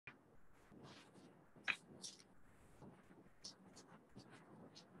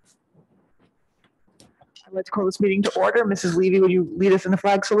Let's call this meeting to order. Mrs. Levy, would you lead us in the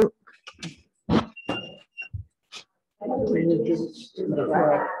flag salute? Allegiance to the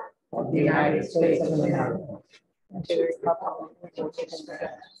flag of the United States of America and to the republic which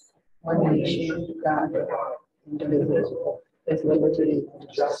stands one nation under God, indivisible, with liberty and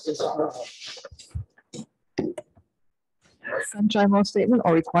justice for all. Sunshine Law statement.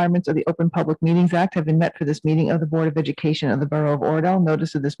 All requirements of the Open Public Meetings Act have been met for this meeting of the Board of Education of the Borough of Oradell.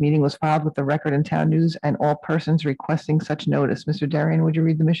 Notice of this meeting was filed with the Record and Town News and all persons requesting such notice. Mr. Darian, would you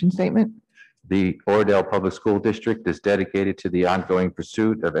read the mission statement? The Oradell Public School District is dedicated to the ongoing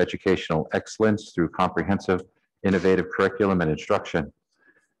pursuit of educational excellence through comprehensive, innovative curriculum and instruction.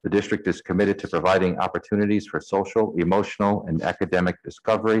 The district is committed to providing opportunities for social, emotional, and academic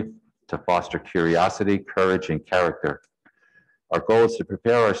discovery to foster curiosity, courage, and character. Our goal is to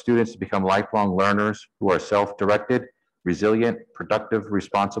prepare our students to become lifelong learners who are self-directed, resilient, productive,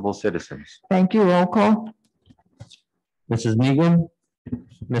 responsible citizens. Thank you. Roll call. Mrs. Megan,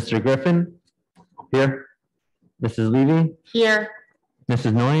 Mr. Griffin, here. Mrs. Levy, Here.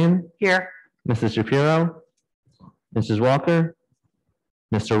 Mrs. Noyan, Here. Mrs. Shapiro, Mrs. Walker,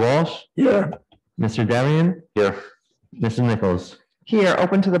 Mr. Walsh, Here. Mr. Darian, Here. Mrs. Nichols. Here,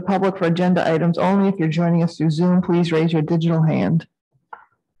 open to the public for agenda items only. If you're joining us through Zoom, please raise your digital hand.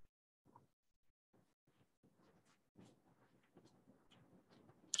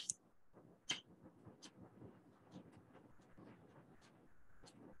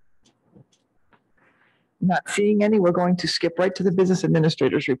 Not seeing any, we're going to skip right to the business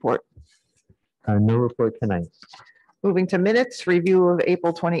administrator's report. No report tonight. Moving to minutes, review of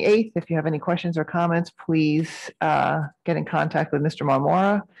April 28th. If you have any questions or comments, please get in contact with Mr.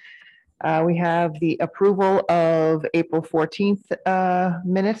 Marmora. We have the approval of April 14th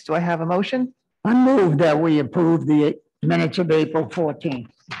minutes. Do I have a motion? I move that we approve the minutes of April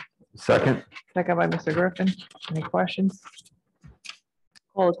 14th. Second. Second by Mr. Griffin. Any questions?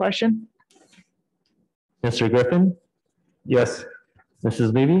 Call the question. Mr. Griffin, Yes.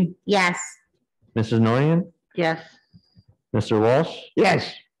 Mrs. Levy, Yes. Mrs. Noyan, Yes. Mr. Walsh,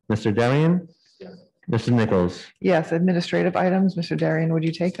 Yes. Mr. Darian, Mrs. Nichols. Yes, administrative items. Mr. Darian, would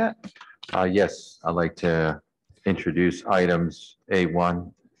you take that? Yes, I'd like to introduce items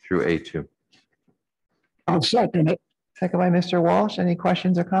A1 through A2. I'll second it. Second by Mr. Walsh. Any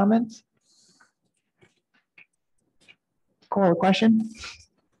questions or comments? Call the question.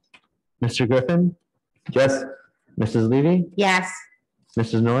 Mr. Griffin, Yes. Mrs. Levy, Yes.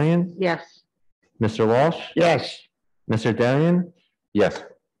 Mrs. Noyan, Yes. Mr. Walsh, Yes. Mr. Darian, Yes.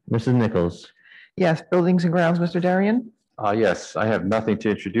 Mrs. Nichols. Yes, buildings and grounds, Mr. Darian. Yes, I have nothing to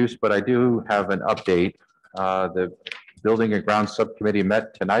introduce, but I do have an update. The Building and Grounds Subcommittee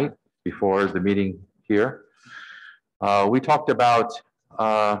met tonight before the meeting here. We talked about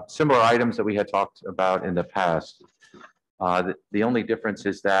similar items that we had talked about in the past. The only difference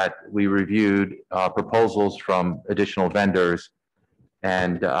is that we reviewed proposals from additional vendors.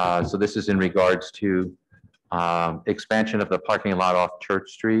 And so this is in regards to expansion of the parking lot off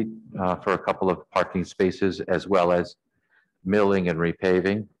Church Street for a couple of parking spaces, as well as milling and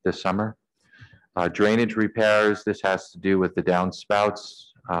repaving this summer. Drainage repairs, this has to do with the downspouts.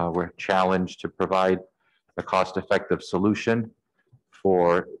 We're challenged to provide a cost-effective solution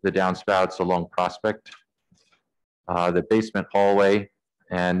for the downspouts along Prospect. The basement hallway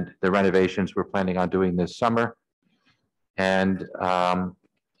and the renovations we're planning on doing this summer. And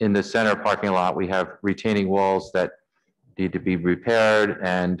in the center parking lot, we have retaining walls that need to be repaired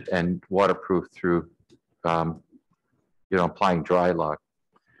and waterproof through, applying dry lock.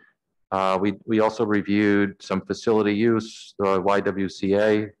 We also reviewed some facility use, the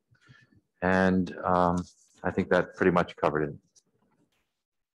YWCA, and I think that pretty much covered it.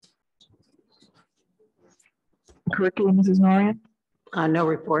 Curriculum, Mrs. Norian. No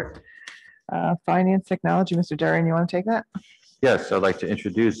report. Finance, technology, Mr. Darian, you want to take that? Yes, I'd like to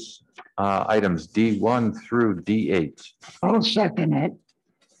introduce items D1 through D8. I'll second it.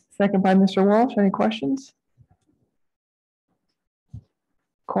 Second by Mr. Walsh. Any questions?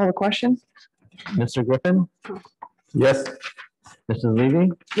 Call the question. Mr. Griffin, Yes. Mrs.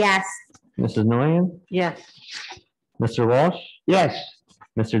 Levy, Yes. Mrs. Noyan, Yes. Mr. Walsh, Yes.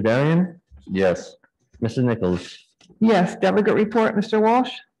 Mr. Darian, Yes. Mrs. Nichols. Yes, delegate report, Mr.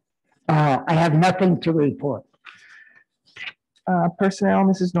 Walsh. I have nothing to report. Personnel,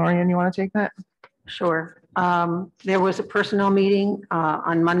 Mrs. Norian, you want to take that? Sure. There was a personnel meeting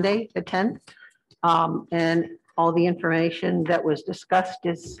on Monday, the 10th. And all the information that was discussed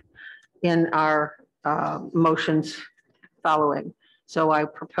is in our motions following. So I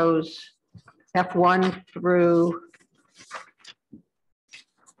propose F1 through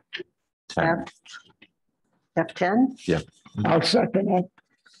 10. F10. I'll second it.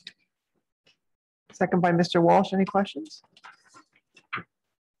 Second by Mr. Walsh. Any questions?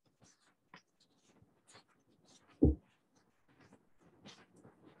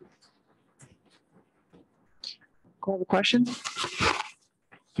 Call the question?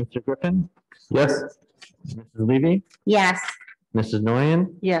 Mr. Griffin, Yes. Mrs. Levy, Yes. Mrs.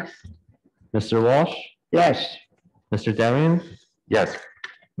 Noyan, Yes. Mr. Walsh, Yes, Mr. Darian, Yes.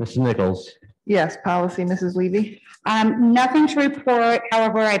 Mrs. Nichols. Yes, policy, Mrs. Levy. Nothing to report.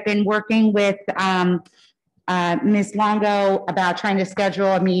 However, I've been working with Ms. Longo about trying to schedule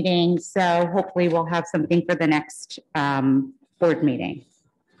a meeting. So hopefully we'll have something for the next board meeting.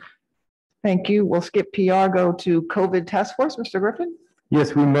 Thank you. We'll skip PR, go to COVID task force. Mr. Griffin?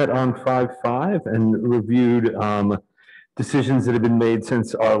 Yes, we met on 5/5 and reviewed decisions that have been made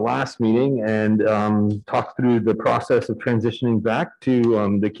since our last meeting and talked through the process of transitioning back to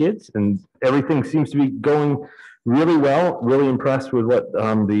the kids. And everything seems to be going really well. Really impressed with what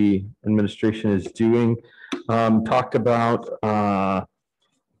the administration is doing. Talked about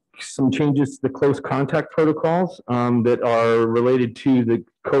some changes to the close contact protocols that are related to the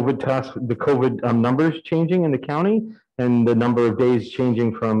COVID numbers changing in the county and the number of days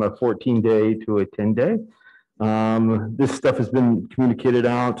changing from a 14-day to a 10-day. This stuff has been communicated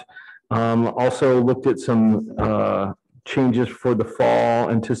out. Also looked at some changes for the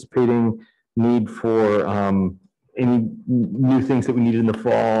fall, anticipating need for any new things that we need in the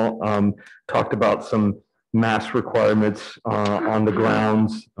fall. Talked about some mask requirements on the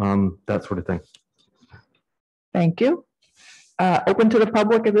grounds, that sort of thing. Thank you. Open to the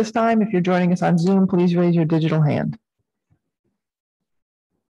public at this time. If you're joining us on Zoom, please raise your digital hand.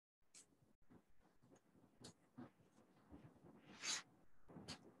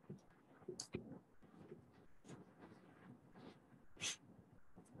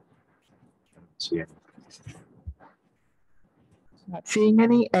 Not seeing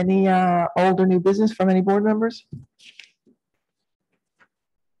any old or new business from any board members?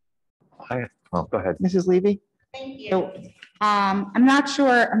 Oh, go ahead. Mrs. Levy? Thank you. I'm not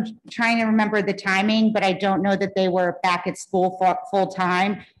sure, I'm trying to remember the timing, but I don't know that they were back at school for full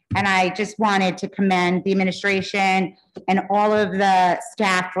time. And I just wanted to commend the administration and all of the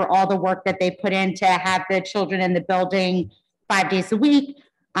staff for all the work that they put in to have the children in the building 5 days a week.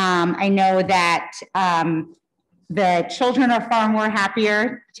 I know that the children are far more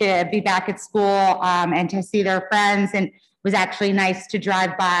happier to be back at school and to see their friends. And it was actually nice to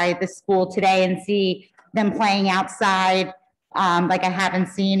drive by the school today and see them playing outside like I haven't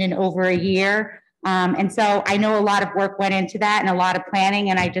seen in over a year. And so I know a lot of work went into that and a lot of planning,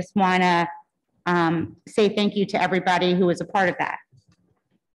 and I just want to say thank you to everybody who was a part of that.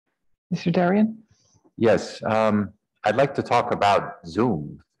 Mr. Darian? Yes, I'd like to talk about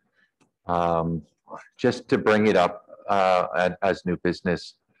Zoom. Just to bring it up as new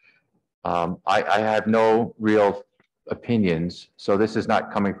business. I have no real opinions, so this is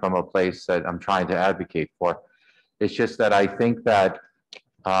not coming from a place that I'm trying to advocate for. It's just that I think that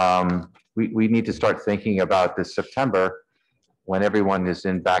we need to start thinking about this September when everyone is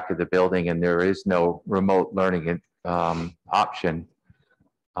in back of the building and there is no remote learning option.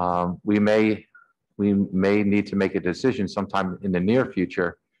 We may need to make a decision sometime in the near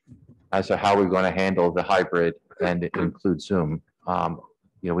future as to how we're going to handle the hybrid and include Zoom.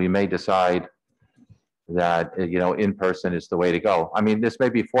 We may decide that, in person is the way to go. I mean, this may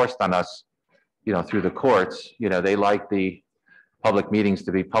be forced on us, through the courts. They like the public meetings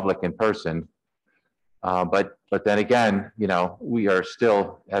to be public in person. But then again, we are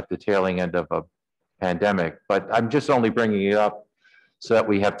still at the tailing end of a pandemic. But I'm just only bringing it up so that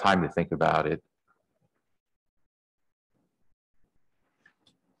we have time to think about it.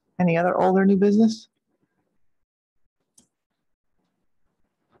 Any other old or new business?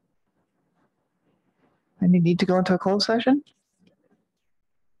 Any need to go into a closed session?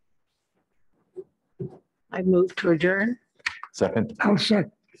 I move to adjourn. Second. I'll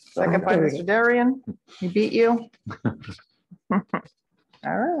second. Second by Mr. Darian. He beat you. All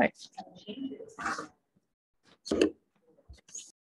right.